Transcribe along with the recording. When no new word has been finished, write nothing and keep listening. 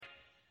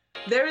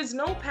There is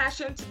no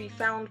passion to be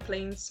found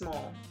playing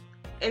small,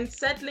 in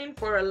settling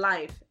for a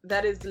life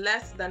that is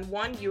less than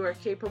one you are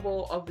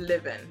capable of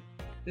living.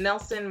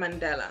 Nelson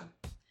Mandela.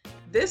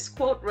 This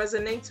quote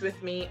resonates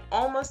with me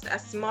almost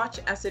as much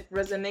as it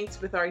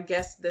resonates with our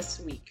guest this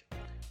week.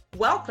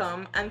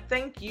 Welcome and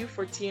thank you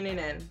for tuning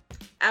in.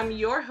 I'm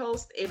your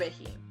host,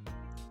 Ebehi.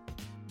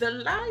 The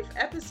live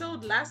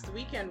episode last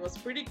weekend was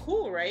pretty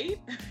cool, right?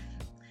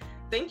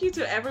 Thank you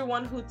to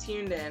everyone who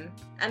tuned in.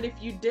 And if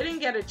you didn't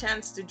get a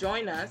chance to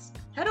join us,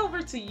 head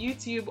over to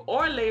YouTube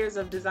or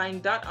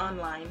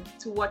layersofdesign.online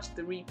to watch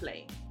the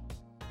replay.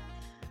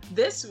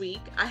 This week,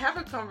 I have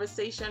a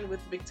conversation with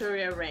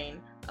Victoria Rain,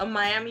 a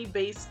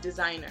Miami-based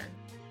designer.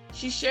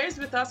 She shares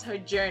with us her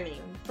journey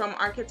from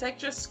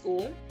architecture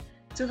school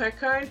to her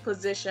current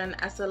position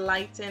as a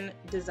lighting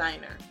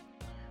designer.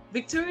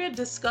 Victoria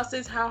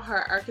discusses how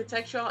her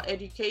architectural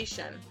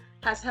education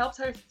has helped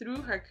her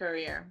through her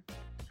career.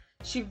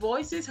 She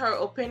voices her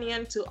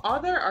opinion to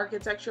other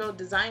architectural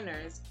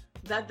designers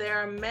that there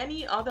are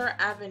many other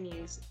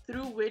avenues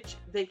through which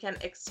they can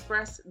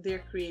express their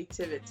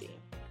creativity.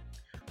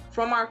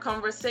 From our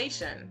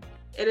conversation,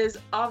 it is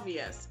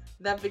obvious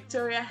that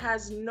Victoria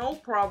has no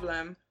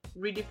problem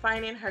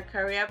redefining her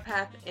career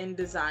path in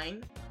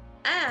design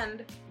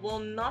and will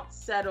not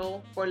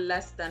settle for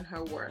less than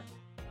her worth.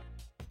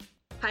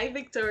 Hi,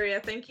 Victoria.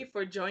 Thank you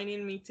for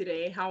joining me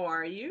today. How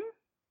are you?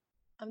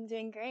 I'm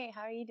doing great.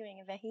 How are you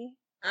doing, Vehi?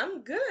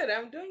 I'm good.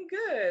 I'm doing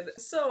good.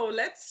 So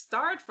let's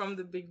start from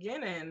the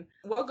beginning.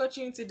 What got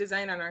you into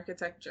design and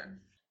architecture?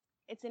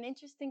 It's an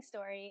interesting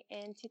story.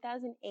 In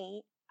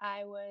 2008,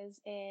 I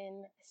was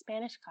in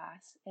Spanish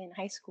class in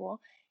high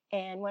school,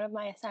 and one of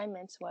my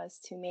assignments was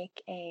to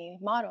make a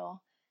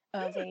model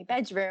of a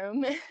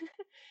bedroom.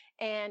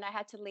 And I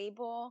had to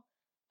label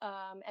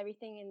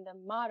everything in the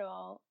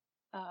model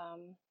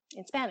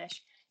in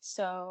Spanish.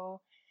 So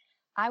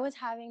I was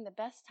having the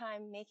best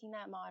time making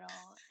that model,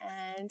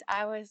 and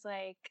I was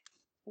like,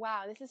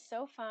 wow, this is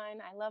so fun.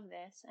 I love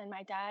this. And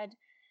my dad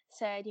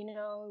said,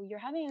 you're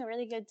having a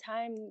really good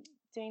time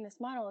doing this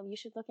model. You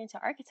should look into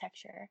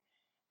architecture.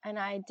 And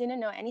I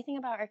didn't know anything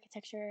about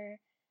architecture.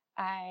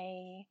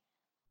 I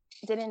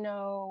didn't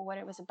know what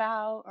it was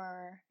about,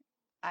 or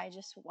I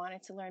just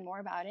wanted to learn more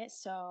about it.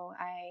 So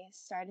I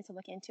started to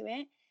look into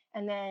it.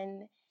 And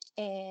then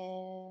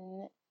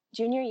in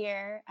junior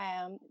year,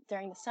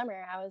 during the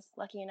summer, I was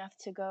lucky enough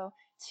to go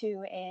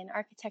to an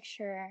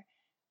architecture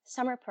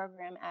summer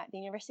program at the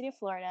University of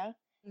Florida,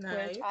 which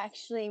Nice. I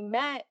actually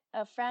met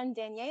a friend,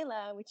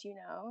 Daniela, which you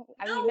know.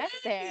 We No met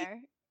way.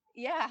 there.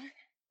 Yeah.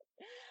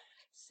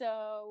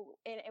 So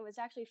it was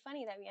actually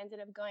funny that we ended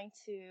up going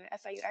to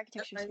FIU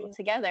Architecture School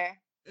together.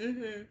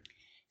 Mm-hmm.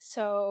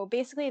 So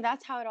basically,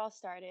 that's how it all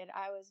started.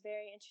 I was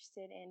very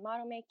interested in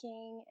model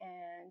making,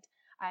 and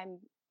I'm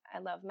I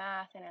love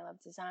math and I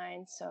love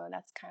design, so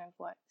that's kind of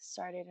what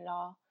started it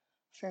all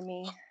for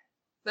me.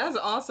 That's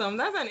awesome.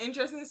 That's an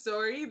interesting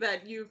story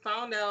that you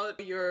found out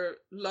your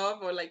love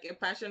or like a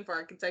passion for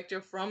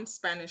architecture from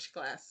Spanish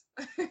class.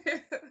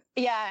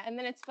 Yeah, and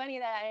then it's funny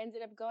that I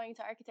ended up going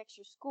to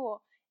architecture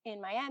school in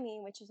Miami,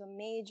 which is a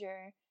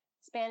major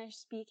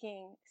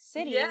Spanish-speaking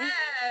city.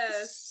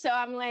 Yes. So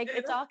I'm like, It,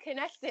 it's all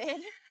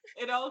connected.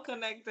 it all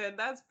connected.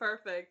 That's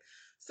perfect.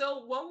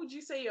 So, what would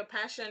you say your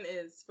passion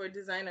is for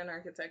design and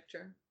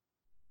architecture?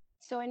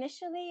 So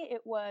initially,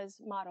 it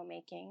was model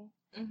making,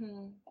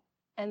 Mm-hmm.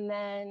 and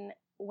then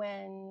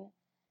when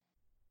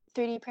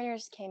 3D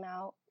printers came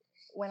out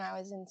when I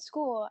was in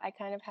school, I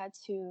kind of had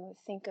to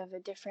think of a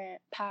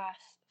different path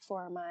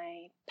for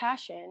my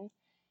passion.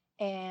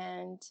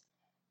 And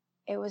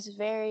I was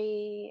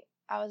very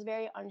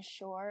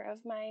unsure of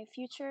my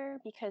future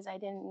because I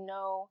didn't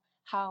know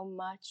how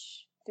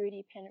much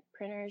 3D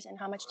printers and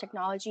how much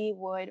technology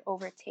would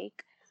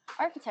overtake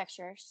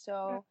architecture.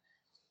 So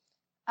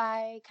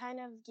I kind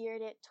of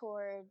geared it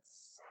towards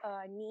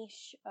a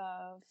niche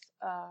of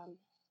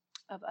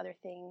other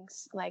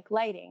things like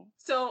lighting.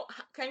 So,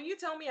 can you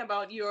tell me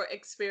about your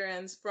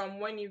experience from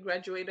when you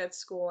graduated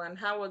school and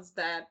how was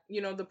that,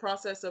 the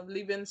process of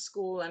leaving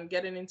school and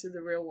getting into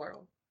the real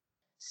world?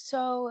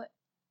 So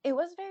it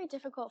was very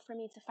difficult for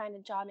me to find a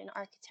job in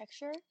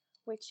architecture,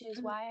 which is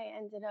Mhm. why I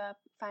ended up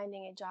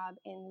finding a job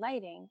in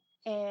lighting.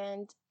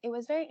 And it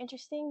was very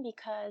interesting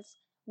because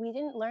we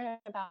didn't learn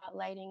about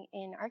lighting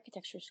in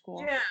architecture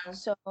school. Yeah.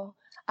 So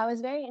I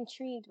was very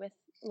intrigued with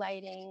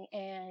lighting,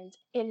 and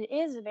it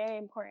is a very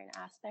important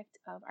aspect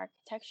of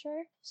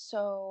architecture.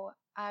 So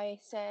I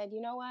said,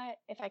 you know what?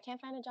 If I can't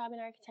find a job in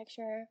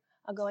architecture,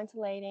 I'll go into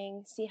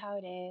lighting, see how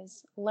it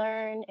is,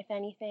 learn if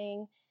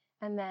anything,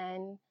 and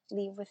then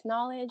leave with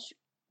knowledge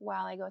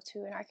while I go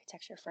to an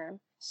architecture firm.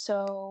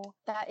 So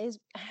that is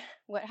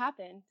what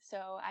happened.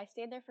 So I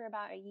stayed there for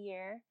about a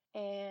year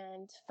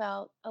and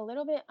felt a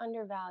little bit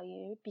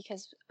undervalued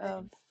because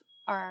of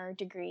our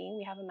degree.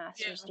 We have a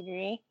master's Yeah.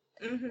 degree.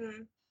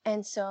 Mm-hmm.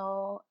 And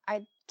so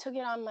I took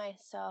it on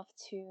myself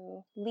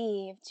to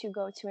leave to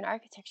go to an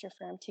architecture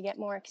firm to get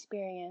more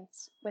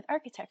experience with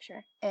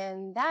architecture.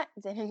 And that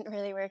didn't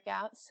really work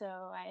out. So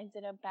I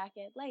ended up back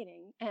at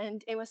lighting.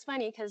 And it was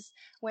funny because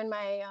when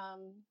my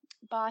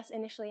boss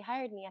initially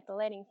hired me at the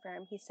lighting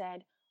firm, he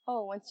said,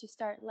 "Oh, once you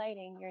start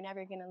lighting, you're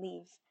never going to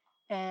leave."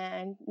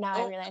 And now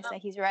I Oh, realize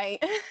that he's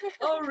right.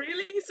 oh,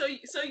 really? So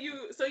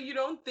you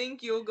don't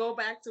think you'll go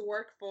back to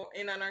work for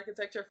in an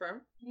architecture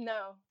firm?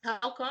 No.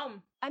 How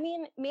come? I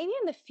mean, maybe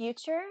in the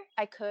future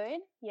I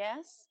could,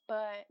 yes,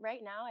 but right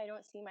now I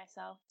don't see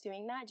myself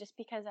doing that just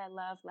because I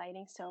love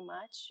lighting so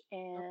much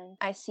and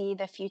I see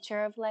the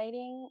future of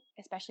lighting,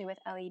 especially with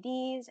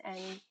LEDs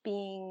and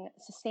being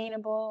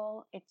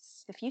sustainable.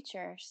 It's the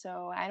future.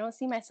 So I don't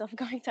see myself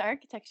going to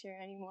architecture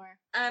anymore.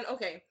 And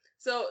okay,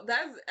 so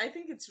I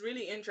think it's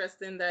really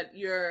interesting that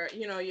you're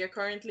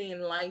currently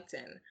in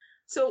lighting.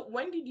 So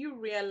when did you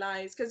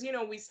realize, because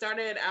we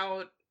started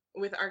out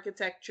with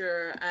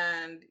architecture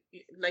and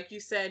like you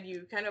said,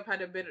 you kind of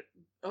had a bit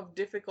of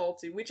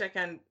difficulty, which I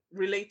can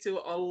relate to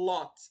a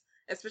lot,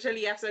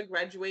 especially after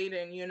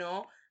graduating,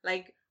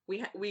 like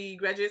we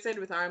graduated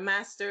with our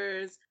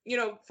masters.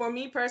 For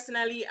me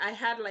personally, I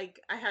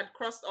had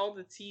crossed all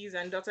the T's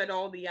and dotted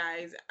all the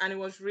I's, and it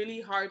was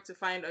really hard to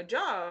find a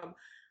job.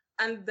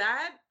 And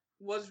that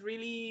was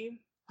really,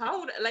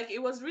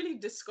 it was really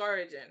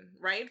discouraging,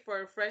 right,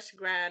 for a fresh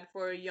grad,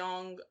 for a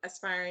young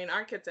aspiring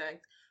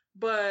architect.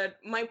 But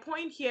my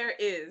point here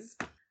is,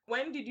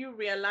 when did you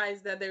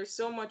realize that there's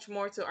so much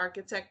more to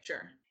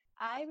architecture?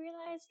 I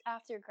realized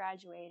after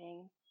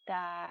graduating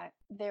that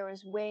there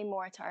was way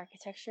more to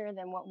architecture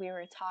than what we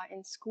were taught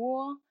in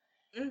school.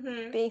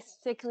 Mm-hmm.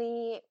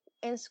 Basically,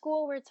 in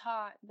school we're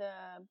taught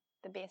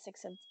the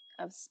basics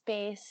of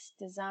space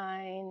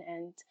design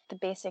and the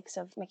basics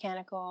of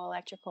mechanical,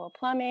 electrical,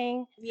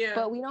 plumbing, Yeah.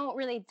 but we don't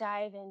really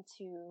dive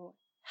into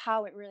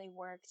how it really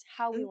works,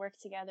 how we work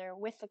together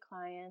with the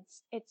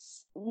clients.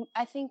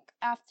 I think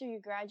after you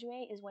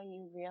graduate is when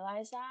you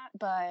realize that,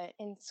 but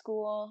in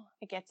school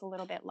it gets a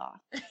little bit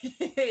lost.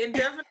 It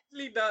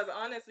definitely does.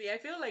 Honestly, I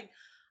feel like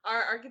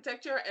our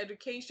architecture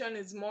education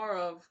is more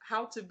of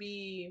how to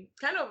be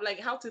kind of like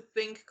how to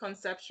think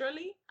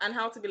conceptually and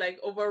how to be like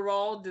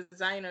overall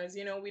designers.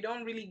 We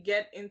don't really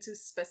get into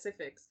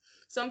specifics.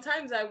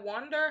 Sometimes I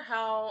wonder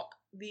how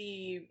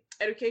the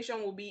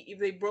education will be if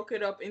they broke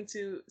it up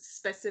into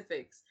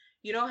specifics.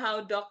 How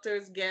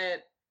doctors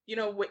get,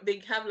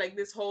 they have like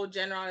this whole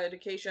general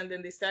education,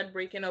 then they start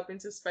breaking up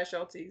into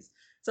specialties.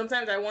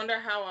 Sometimes I wonder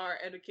how our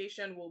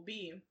education will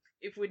be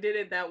if we did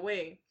it that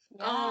way.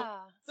 Um,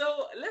 Yeah.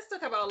 so let's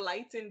talk about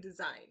lighting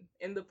design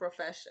in the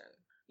profession.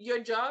 The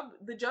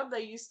job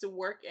that you used to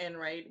work in,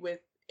 right, with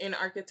in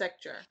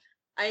architecture.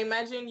 I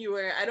imagine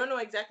I don't know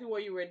exactly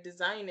what you were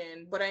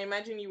designing, but I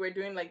imagine you were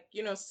doing like,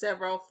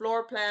 several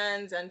floor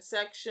plans and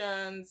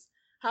sections.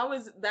 How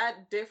is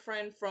that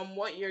different from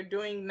what you're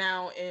doing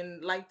now in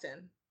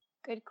lighting?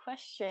 Good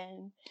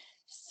question.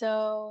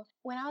 So,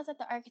 when I was at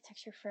the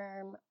architecture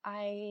firm,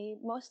 I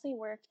mostly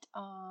worked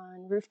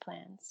on roof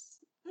plans,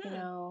 you Hmm.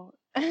 know,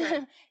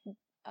 Okay.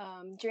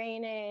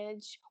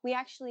 drainage. We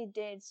actually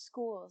did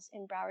schools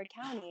in Broward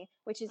County,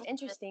 which is Okay.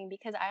 interesting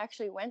because I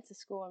actually went to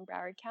school in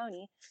Broward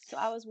County. So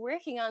I was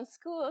working on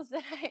schools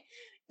that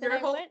Your I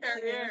whole went to.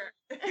 career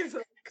is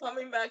like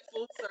coming back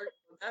full circle.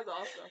 That's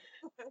awesome.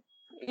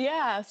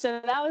 Yeah, so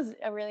that was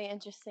a really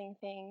interesting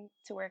thing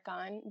to work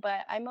on.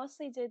 But I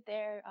mostly did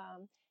their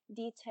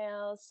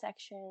details,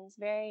 sections,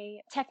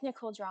 very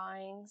technical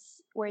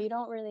drawings where you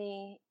don't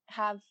really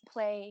have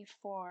play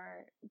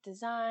for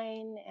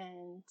design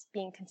and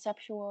being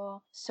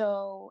conceptual.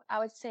 So I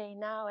would say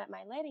now at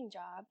my lighting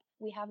job,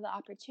 we have the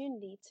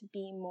opportunity to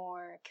be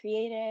more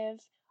creative.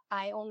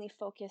 I only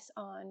focus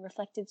on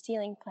reflective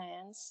ceiling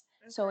plans.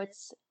 So Okay.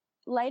 it's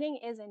lighting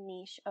is a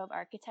niche of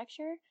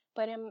architecture,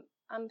 but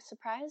I'm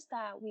surprised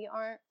that we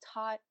aren't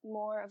taught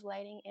more of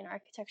lighting in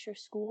architecture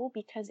school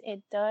because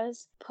it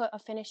does put a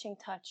finishing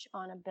touch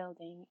on a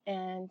building.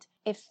 And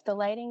if the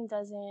lighting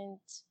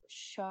doesn't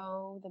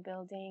show the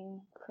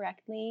building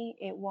correctly,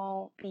 it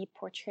won't be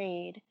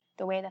portrayed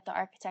the way that the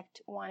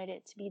architect wanted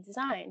it to be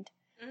designed.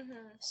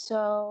 Mm-hmm.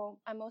 So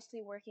I'm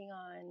mostly working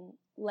on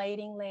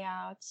lighting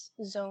layouts,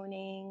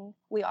 zoning.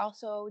 We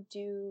also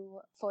do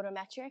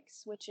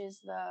photometrics, which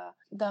is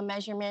the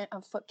measurement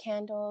of foot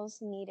candles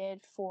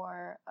needed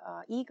for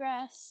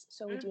egress.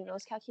 So we do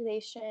those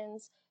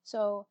calculations.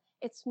 So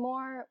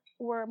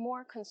we're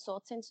more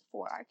consultants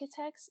for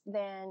architects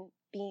than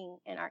being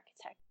an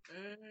architect.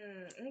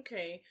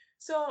 Okay.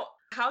 So,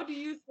 how do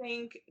you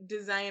think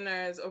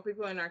designers or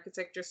people in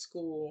architecture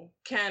school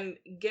can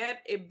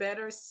get a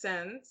better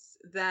sense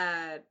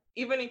that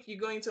even if you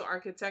go into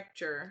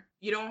architecture,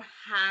 you don't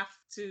have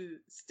to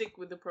stick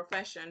with the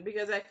profession?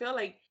 Because I feel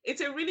like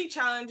it's a really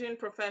challenging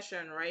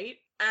profession, right?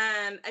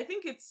 And I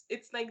think it's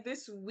like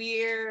this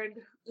weird,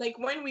 like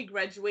when we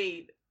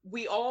graduate,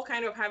 we all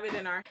kind of have it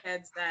in our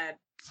heads that,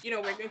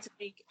 we're going to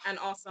make an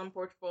awesome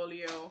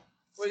portfolio.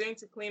 We're going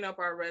to clean up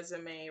our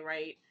resume,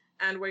 right?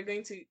 and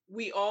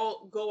we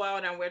all go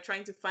out and we're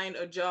trying to find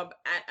a job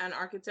at an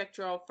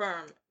architectural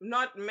firm.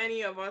 Not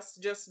many of us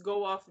just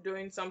go off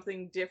doing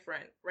something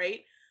different,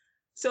 right?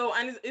 So,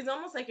 and it's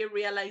almost like a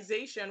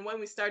realization when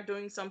we start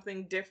doing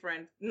something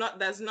different, not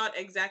that's not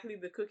exactly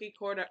the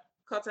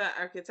cutter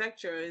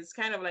architecture. It's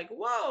kind of like,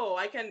 whoa,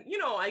 I can,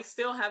 I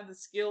still have the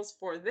skills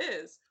for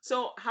this.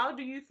 So, how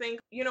do you think,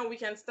 we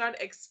can start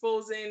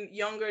exposing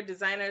younger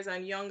designers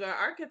and younger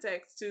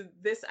architects to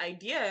this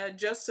idea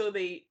just so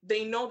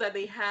they know that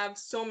they have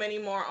so many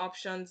more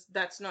options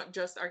that's not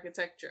just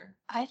architecture?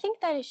 I think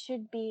that it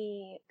should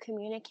be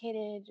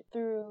communicated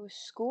through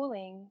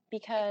schooling,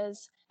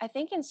 because I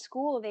think in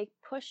school they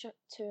push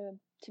to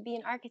be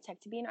an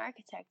architect, to be an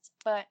architect.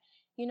 But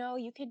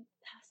you could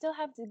still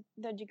have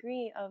the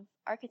degree of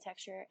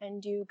architecture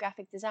and do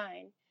graphic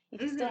design. You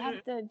could still have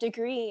Mm-hmm. the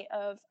degree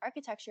of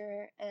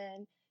architecture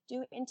and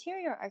do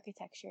interior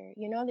architecture.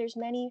 There's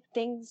many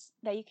things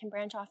that you can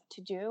branch off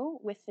to do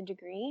with the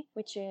degree,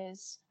 which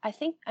is, I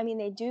mean,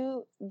 they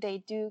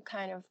do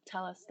kind of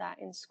tell us that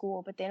in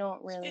school, but they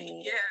don't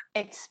really Yeah.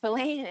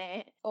 explain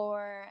it.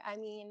 Or, I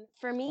mean,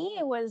 for me,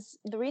 it was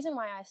the reason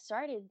why I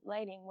started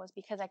lighting was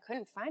because I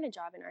couldn't find a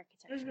job in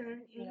architecture.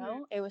 Mm-hmm.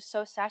 Mm-hmm. It was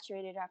so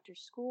saturated after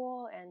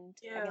school, and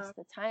I Yeah. guess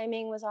the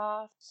timing was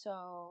off.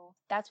 So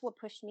that's what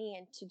pushed me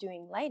into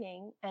doing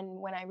lighting.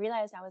 And when I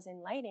realized I was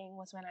in lighting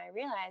was when I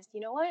realized, you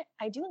know what?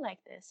 I do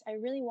like this. I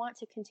really want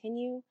to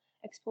continue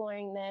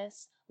exploring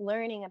this,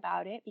 learning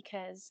about it,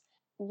 because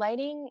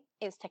lighting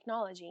is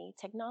technology.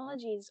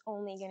 Technology is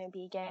only going to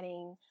be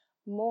getting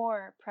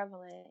more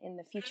prevalent in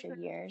the future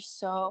years.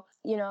 So,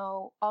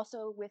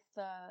 also with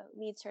the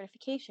LEED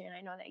certification,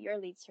 I know that you're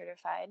LEED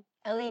certified.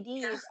 Yeah.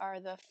 LEDs are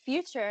the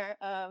future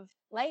of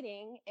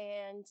lighting.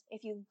 And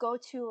if you go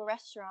to a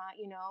restaurant,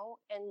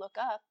 and look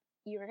up,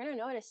 you're going to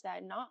notice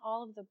that not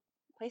all of the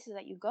places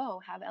that you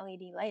go have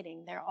LED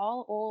lighting. They're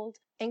all old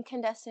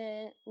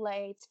incandescent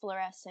lights,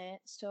 fluorescent.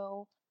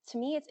 So to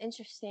me, it's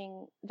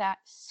interesting that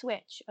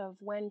switch of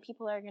when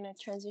people are going to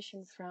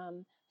transition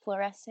from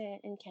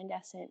fluorescent,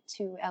 incandescent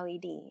to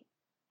LED.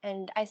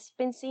 And I've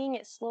been seeing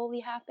it slowly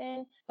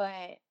happen, but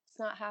it's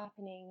not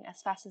happening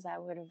as fast as I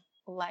would have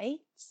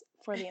liked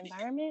for the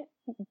environment.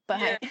 Yeah.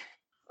 But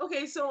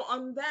Okay, so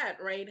on that,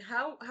 right,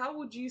 how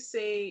would you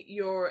say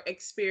your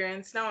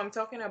experience, now I'm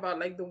talking about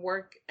like the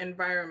work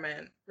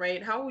environment,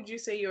 right? How would you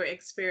say your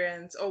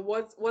experience, or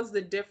what's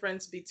the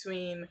difference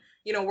between,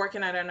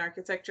 working at an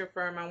architecture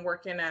firm and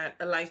working at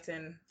a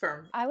lighting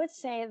firm? I would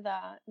say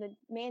the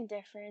main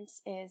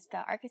difference is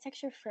the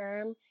architecture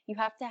firm, you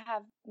have to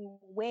have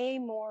way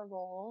more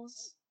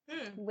roles,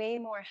 Hmm. way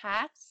more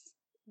hats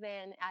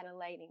than at a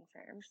lighting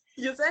firm.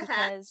 You said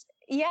hat. Because,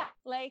 yeah,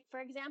 like for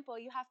example,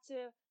 you have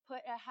to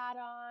put a hat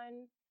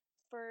on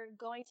for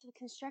going to the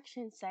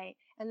construction site,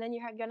 and then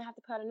you're going to have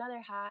to put another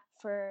hat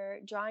for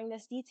drawing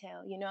this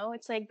detail.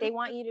 It's like they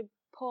want you to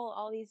pull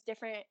all these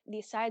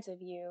sides of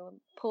you,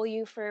 pull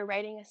you for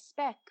writing a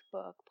spec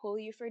book, pull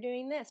you for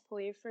doing this, pull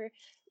you for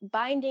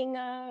binding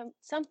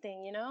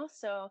something.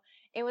 So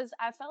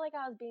I felt like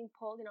I was being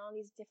pulled in all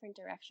these different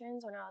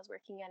directions when I was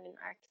working at an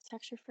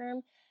architecture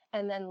firm.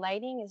 And then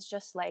lighting is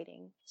just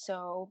lighting.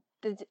 So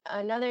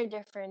another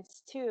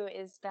difference too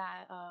is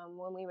that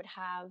when we would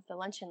have the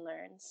lunch and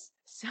learns,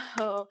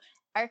 so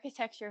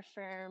architecture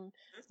firm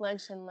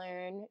lunch and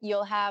learn,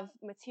 you'll have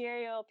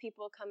material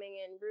people coming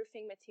in,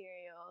 roofing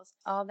materials,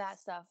 all that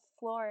stuff,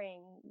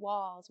 flooring,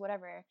 walls,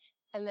 whatever.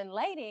 And then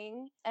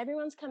lighting,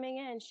 everyone's coming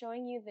in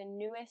showing you the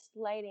newest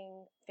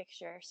lighting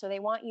fixture. So they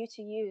want you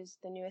to use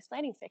the newest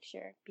lighting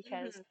fixture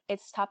because Mhm.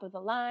 it's top of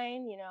the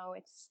line,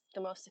 it's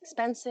the most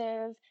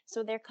expensive.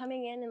 So they're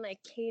coming in and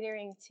like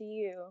catering to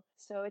you.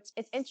 So it's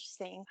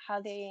interesting how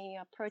they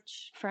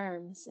approach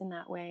firms in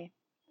that way.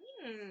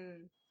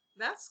 Hmm,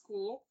 that's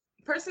cool.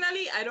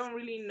 Personally, I don't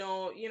really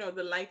know,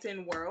 the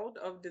lighting world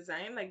of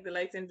design, like the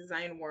lighting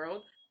design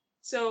world.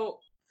 So,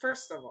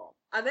 first of all,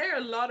 are there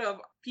a lot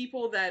of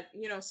people that,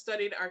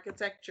 studied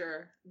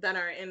architecture that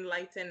are in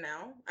lighting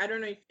now? I don't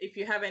know if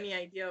you have any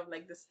idea of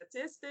like the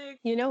statistics.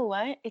 You know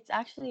what? It's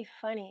actually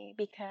funny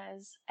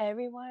because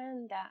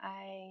everyone that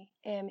I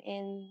am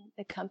in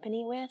the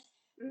company with,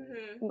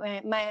 Hmm.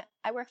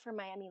 I work for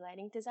Miami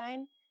Lighting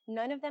Design.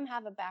 None of them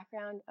have a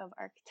background of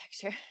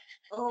architecture.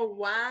 Oh,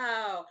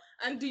 wow.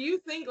 And do you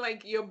think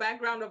like your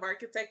background of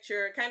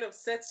architecture kind of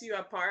sets you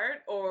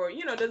apart, or,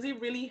 does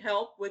it really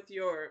help with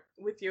your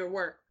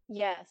work?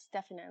 Yes,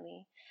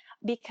 definitely.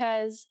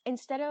 Because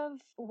instead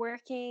of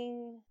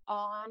working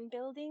on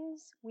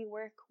buildings, we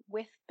work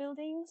with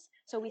buildings.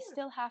 So we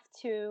still have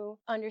to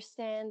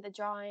understand the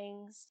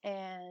drawings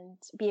and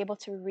be able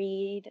to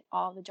read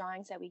all the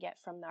drawings that we get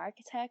from the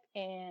architect.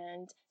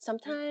 And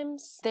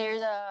sometimes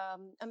there's a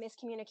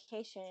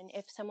miscommunication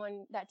if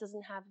someone that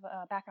doesn't have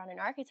a background in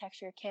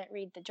architecture can't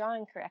read the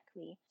drawing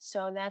correctly.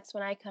 So that's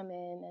when I come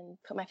in and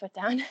put my foot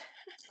down.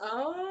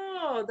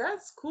 Oh,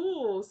 that's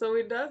cool. So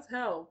it does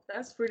help.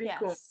 That's pretty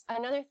cool. Yes.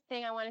 Another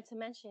thing I wanted to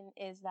mention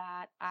is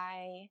that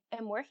I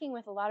am working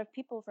with a lot of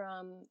people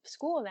from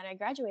school that I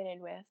graduated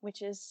graduated with,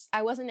 which is,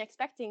 I wasn't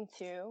expecting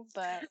to,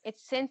 but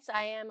it's since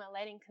I am a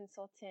lighting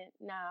consultant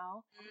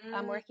now,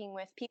 I'm working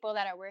with people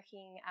that are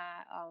working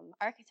at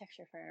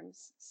architecture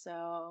firms.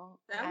 So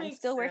That I'm makes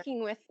still sense.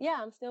 working with,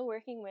 I'm still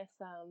working with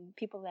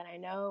people that I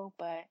know,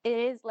 but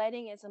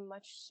lighting is a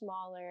much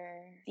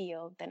smaller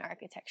field than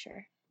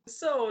architecture.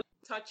 So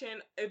touching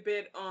a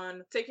bit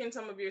on taking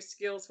some of your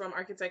skills from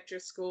architecture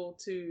school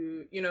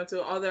to,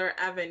 to other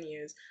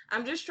avenues.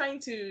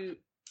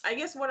 I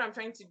guess what I'm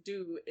trying to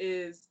do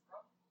is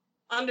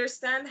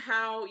understand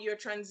how your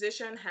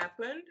transition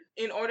happened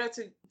in order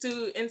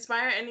to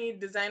inspire any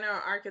designer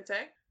or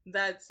architect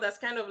that's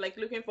kind of like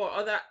looking for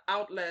other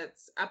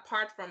outlets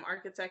apart from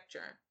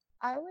architecture.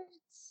 I would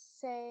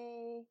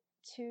say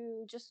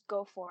to just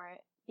go for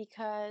it,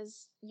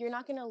 because you're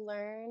not going to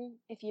learn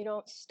if you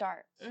don't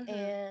start. Mm-hmm.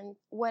 And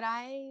what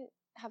I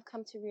have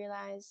come to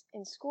realize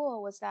in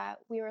school was that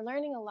we were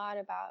learning a lot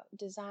about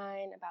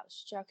design, about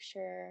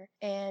structure,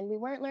 and we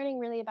weren't learning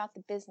really about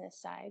the business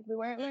side. We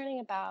weren't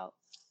learning about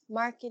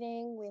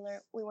marketing. We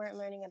weren't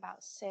learning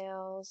about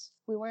sales.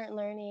 We weren't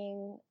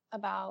learning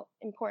about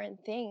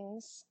important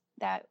things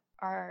that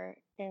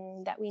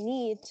we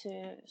need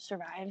to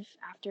survive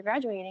after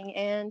graduating.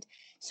 And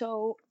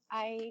so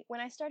when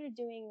I started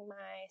doing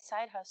my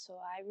side hustle,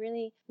 I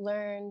really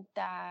learned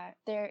that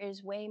there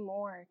is way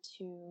more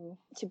to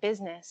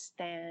business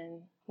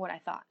than what I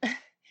thought.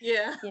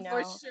 Yeah, You know,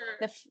 for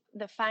sure.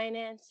 the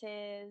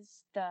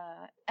finances,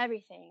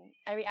 everything,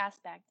 every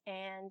aspect.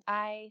 And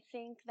I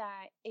think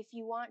that if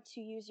you want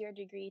to use your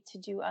degree to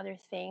do other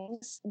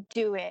things,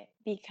 do it,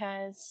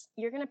 because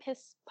you're going to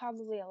piss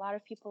probably a lot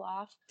of people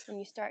off when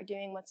you start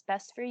doing what's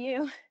best for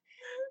you.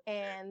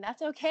 And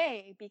that's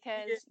okay,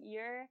 because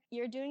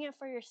you're doing it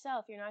for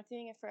yourself. You're not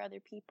doing it for other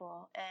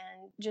people.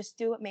 And just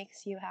do what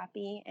makes you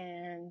happy.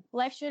 And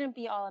life shouldn't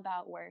be all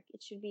about work.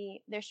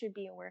 There should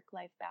be a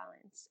work-life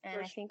balance. And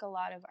I think a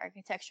lot of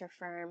architecture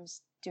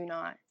firms do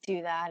not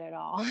do that at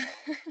all.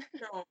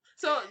 No.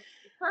 So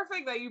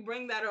perfect that you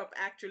bring that up,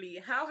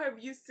 actually. How have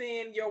you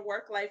seen your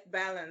work-life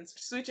balance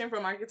switching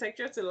from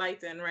architecture to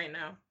lighting right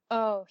now?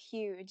 Oh,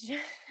 huge.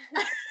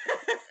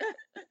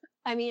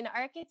 I mean,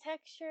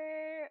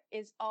 architecture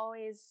is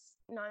always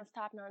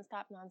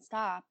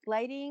nonstop.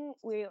 Lighting,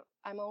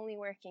 I'm only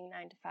working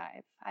 9 to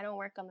 5. I don't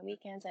work on the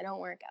weekends. I don't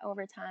work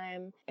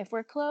overtime. If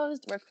we're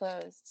closed, we're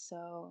closed.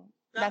 So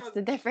that's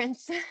the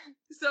difference.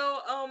 So,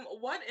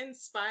 what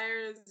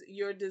inspires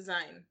your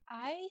design?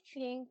 I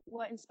think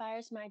what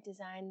inspires my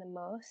design the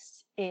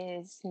most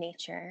is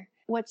nature.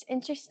 What's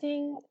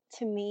interesting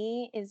to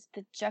me is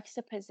the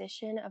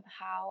juxtaposition of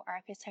how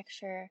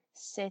architecture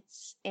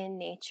sits in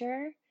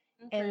nature.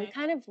 Okay. And we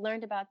kind of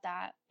learned about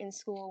that in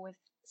school with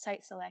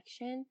site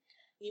selection.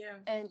 Yeah.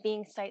 And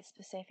being site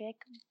specific.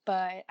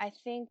 But I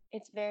think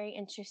it's very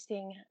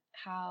interesting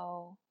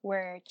how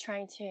we're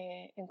trying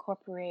to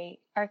incorporate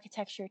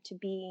architecture to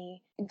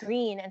be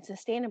green and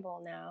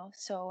sustainable now.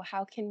 So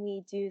how can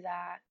we do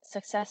that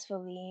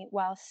successfully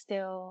while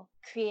still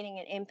creating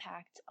an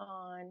impact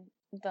on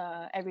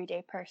the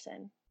everyday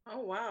person?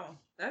 Oh, wow.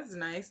 That's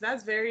nice.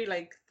 That's very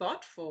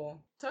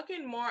thoughtful.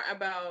 Talking more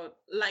about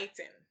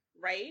lighting,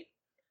 right?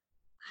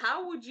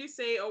 How would you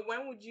say, or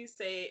when would you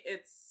say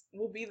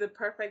will be the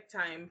perfect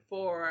time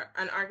for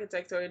an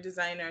architect or a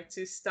designer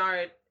to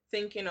start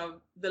thinking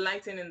of the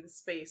lighting in the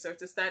space, or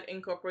to start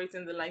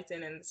incorporating the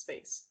lighting in the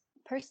space?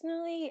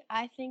 Personally,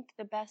 I think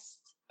the best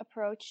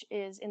approach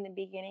is in the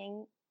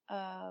beginning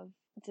of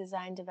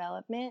design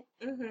development.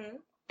 Mm-hmm.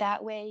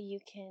 That way you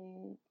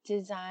can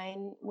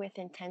design with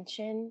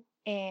intention.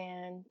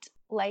 And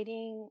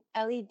lighting,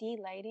 LED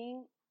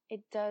lighting,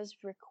 it does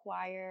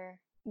require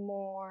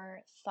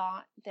more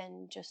thought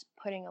than just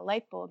putting a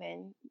light bulb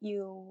in.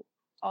 You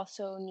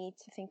also need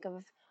to think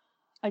of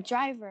a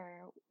driver,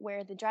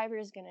 where the driver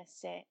is going to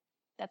sit,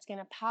 that's going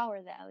to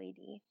power the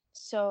LED.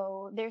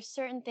 So there's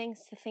certain things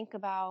to think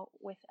about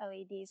with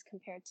LEDs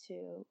compared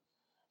to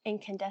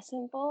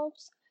incandescent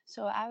bulbs.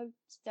 So I would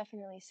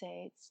definitely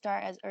say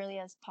start as early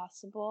as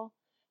possible.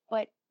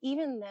 But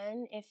even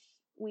then, if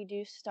we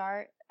do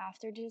start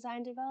after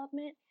design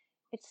development,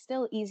 it's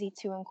still easy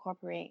to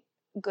incorporate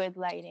good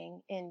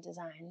lighting in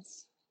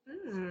designs.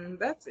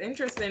 That's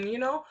interesting.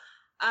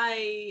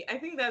 I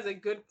think that's a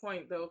good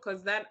point, though,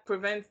 because that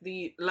prevents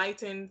the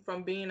lighting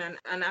from being an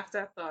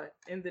afterthought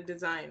in the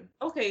design.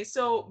 Okay,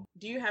 so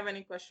do you have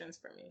any questions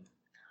for me?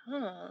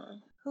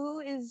 Who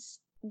is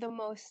the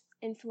most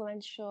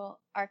influential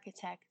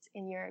architect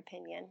in your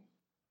opinion?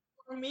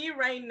 For me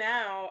right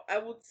now, I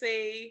would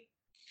say,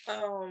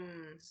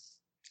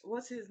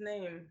 what's his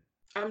name?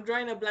 I'm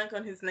drawing a blank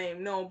on his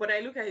name. No, but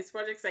I look at his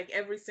projects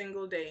every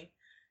single day.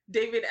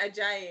 David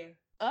Ajayi.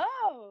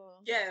 Oh.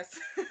 Yes.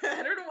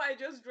 I don't know why I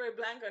just drew a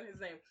blank on his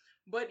name.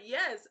 But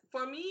yes,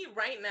 for me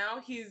right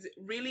now, he's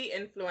really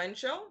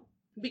influential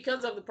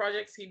because of the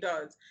projects he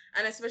does.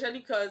 And especially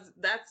because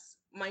that's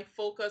my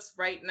focus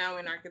right now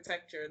in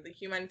architecture, the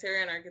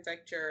humanitarian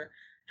architecture,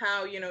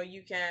 how,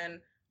 you can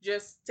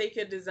just take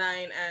a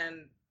design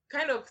and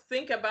kind of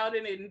think about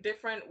it in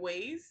different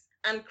ways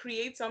and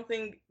create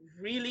something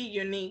really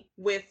unique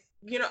with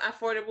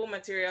affordable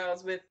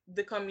materials with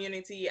the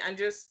community and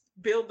just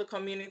build the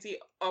community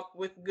up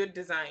with good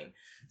design.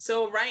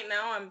 So right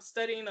now I'm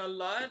studying a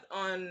lot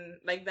on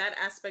like that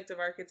aspect of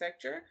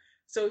architecture.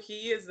 So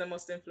he is the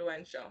most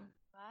influential.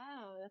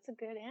 Wow, that's a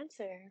good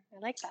answer. I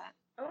like that.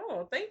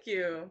 Oh, thank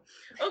you.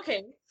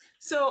 Okay.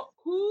 So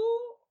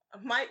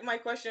my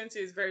question too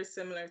is very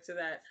similar to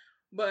that.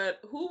 But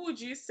who would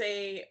you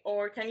say,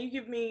 or can you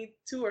give me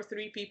two or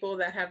three people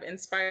that have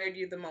inspired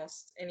you the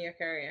most in your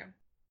career?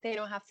 They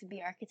don't have to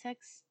be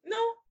architects.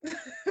 No,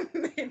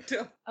 they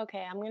don't.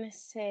 Okay, I'm gonna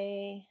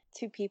say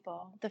two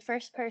people. The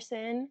first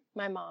person,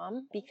 my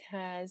mom,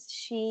 because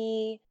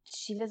she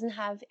doesn't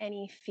have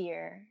any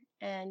fear.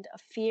 And a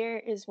fear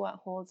is what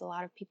holds a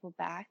lot of people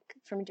back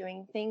from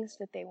doing things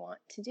that they want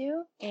to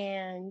do.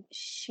 And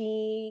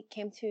she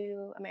came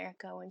to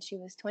America when she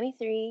was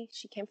 23.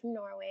 She came from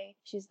Norway.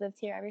 She's lived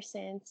here ever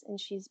since, and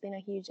she's been a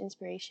huge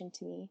inspiration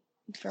to me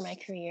for my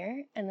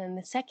career. And then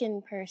the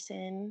second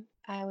person,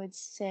 I would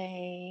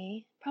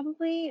say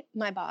probably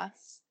my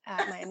boss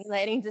at Miami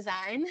Lighting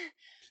Design,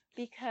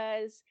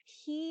 because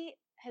he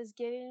has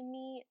given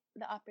me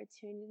the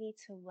opportunity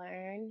to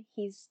learn.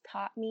 He's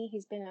taught me,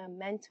 he's been a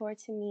mentor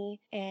to me,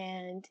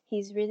 and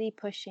he's really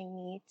pushing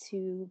me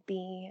to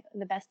be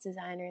the best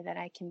designer that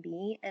I can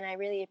be. And I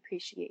really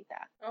appreciate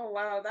that. Oh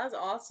wow, that's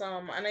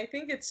awesome. And I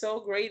think it's so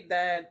great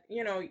that,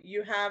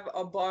 you have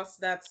a boss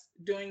that's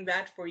doing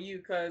that for you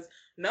because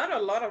not a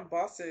lot of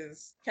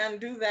bosses can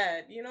do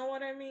that. You know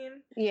what I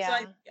mean? So I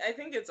Yeah. I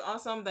think it's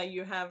awesome that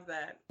you have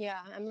that.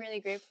 Yeah, I'm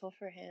really grateful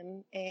for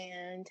him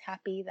and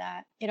happy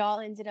that it all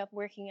ended up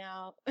working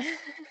out.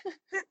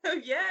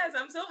 Yes,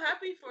 I'm so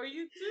happy for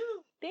you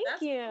too. Thank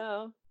That's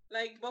you.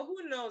 like, but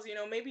who knows,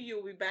 maybe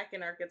you'll be back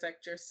in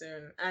architecture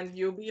soon and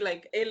you'll be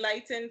like a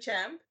lighting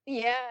champ.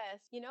 Yes.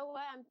 You know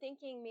what? I'm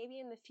thinking maybe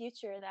in the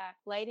future that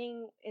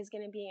lighting is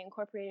going to be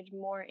incorporated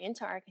more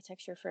into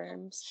architecture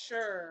firms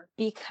Sure.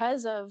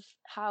 because of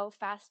how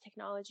fast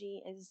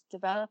technology is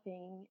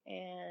developing,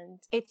 and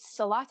it's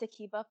a lot to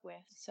keep up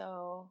with.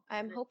 So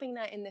I'm hoping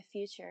that in the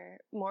future,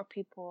 more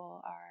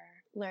people are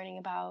learning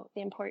about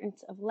the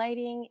importance of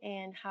lighting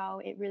and how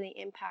it really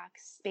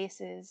impacts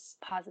spaces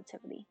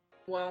positively.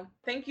 Well,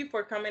 thank you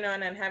for coming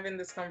on and having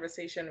this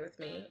conversation with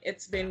me.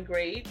 It's been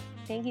great.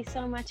 Thank you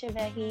so much,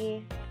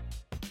 Avehi.